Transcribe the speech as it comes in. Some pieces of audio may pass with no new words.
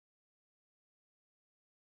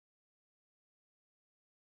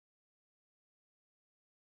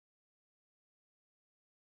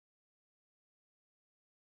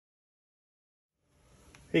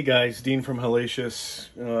Hey guys, Dean from Helacious.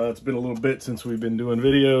 It's been a little bit since we've been doing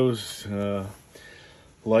videos.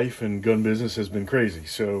 Life and gun business has been crazy,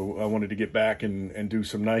 so I wanted to get back and do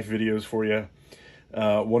some knife videos for you.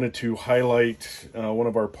 Wanted to highlight one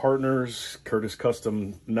of our partners, Curtis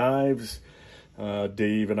Custom Knives.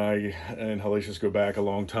 Dave and I and Helacious go back a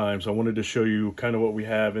long time, so I wanted to show you kind of what we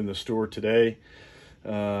have in the store today,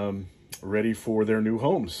 ready for their new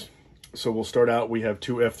homes. So we'll start out, we have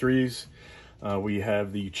two F3s. We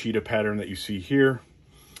have the cheetah pattern that you see here.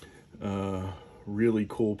 Really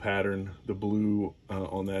cool pattern. The blue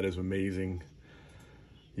on that is amazing.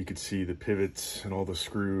 You can see the pivots and all the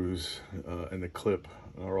screws and the clip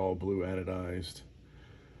are all blue anodized.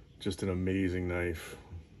 Just an amazing knife.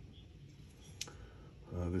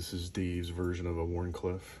 This is Dave's version of a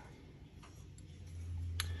Warncliffe.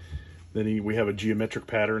 Then we have a geometric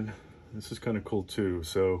pattern. This is kind of cool too.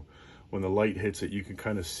 So when the light hits it, you can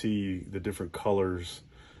kind of see the different colors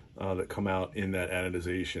that come out in that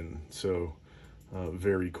anodization. So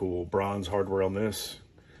very cool. Bronze hardware on this.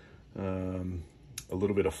 A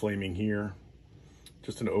little bit of flaming here.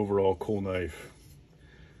 Just an overall cool knife.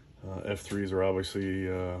 F3s are obviously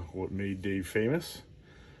what made Dave famous,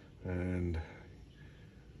 and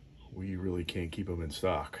we really can't keep them in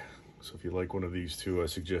stock. So if you like one of these two, I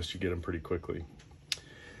suggest you get them pretty quickly.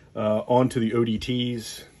 On to the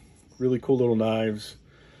ODTs. Really cool little knives,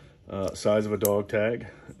 size of a dog tag,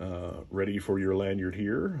 ready for your lanyard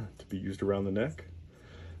here to be used around the neck.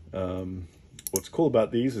 What's cool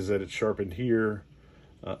about these is that it's sharpened here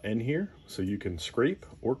and here, so you can scrape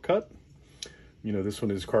or cut. You know, this one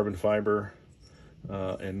is carbon fiber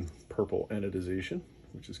and purple anodization,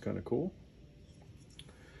 which is kind of cool.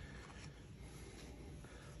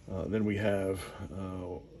 Then we have,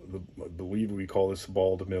 I believe we call this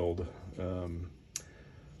balled milled.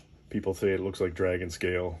 People say it looks like dragon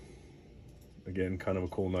scale. Again, kind of a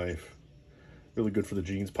cool knife. Really good for the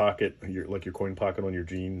jeans pocket, like your coin pocket on your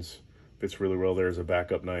jeans. Fits really well there as a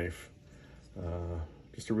backup knife.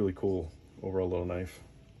 Just a really cool overall little knife.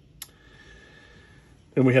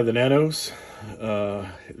 Then we have the Nanos.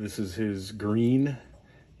 This is his green,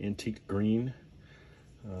 antique green.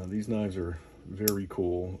 These knives are very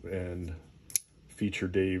cool and feature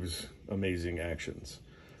Dave's amazing actions.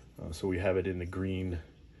 So we have it in the green,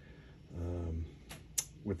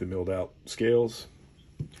 with the milled out scales.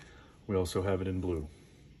 We also have it in blue.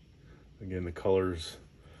 Again, the colors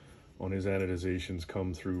on his anodizations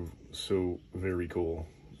come through so very cool.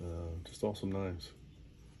 Just awesome knives.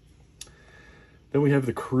 Then we have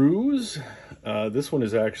the Cruise. This one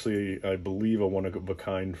is actually, I believe, a one of a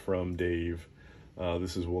kind from Dave.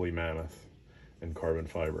 This is woolly mammoth and carbon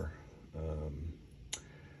fiber.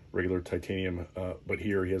 Regular titanium, but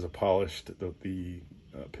here he has a polished, the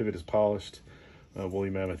pivot is polished, woolly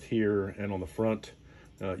mammoth here, and on the front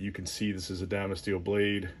you can see this is a Damasteel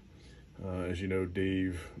blade. As you know,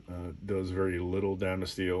 Dave does very little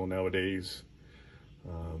Damasteel nowadays.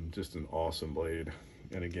 Just an awesome blade,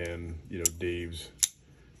 and again, you know, Dave's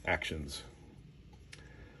actions.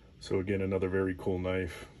 So again, another very cool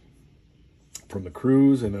knife from the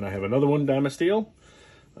Cruise. And then I have another one, Damasteel.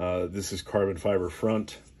 This is carbon fiber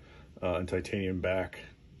front and titanium back.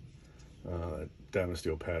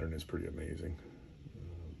 Damasteel pattern is pretty amazing.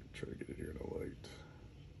 Try to get it here in the light.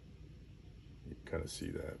 You can kind of see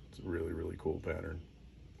that. It's a really, really cool pattern.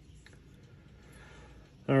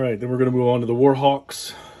 All right, then we're going to move on to the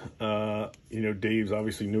Warhawks. You know, Dave's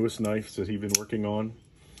obviously newest knives that he's been working on.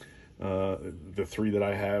 The three that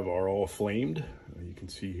I have are all flamed. You can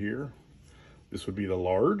see here. This would be the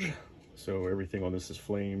large. So everything on this is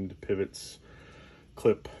flamed, pivots,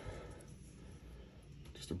 clip.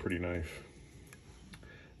 Just a pretty knife.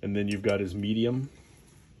 And then you've got his medium,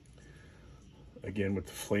 again with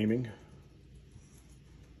the flaming.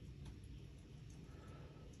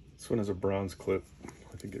 This one has a bronze clip.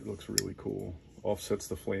 I think it looks really cool. Offsets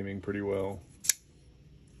the flaming pretty well.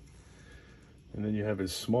 And then you have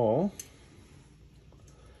his small.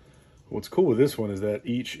 What's cool with this one is that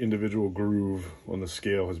each individual groove on the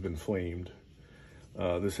scale has been flamed.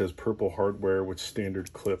 This has purple hardware with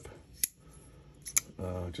standard clip.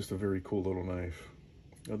 Just a very cool little knife.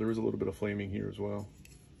 There is a little bit of flaming here as well.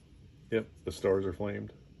 Yep, the stars are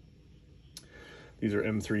flamed. These are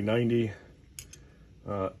M390,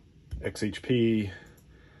 XHP,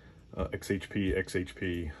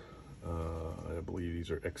 XHP. I believe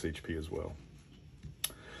these are XHP as well.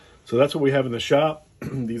 So that's what we have in the shop.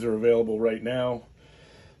 These are available right now.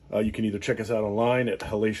 You can either check us out online at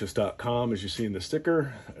helacious.com, as you see in the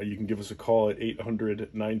sticker. You can give us a call at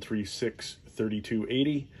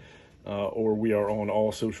 800-936-3280. Or we are on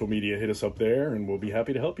all social media. Hit us up there and we'll be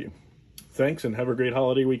happy to help you. Thank Thanks, and have a great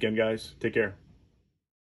holiday weekend, guys. Take care.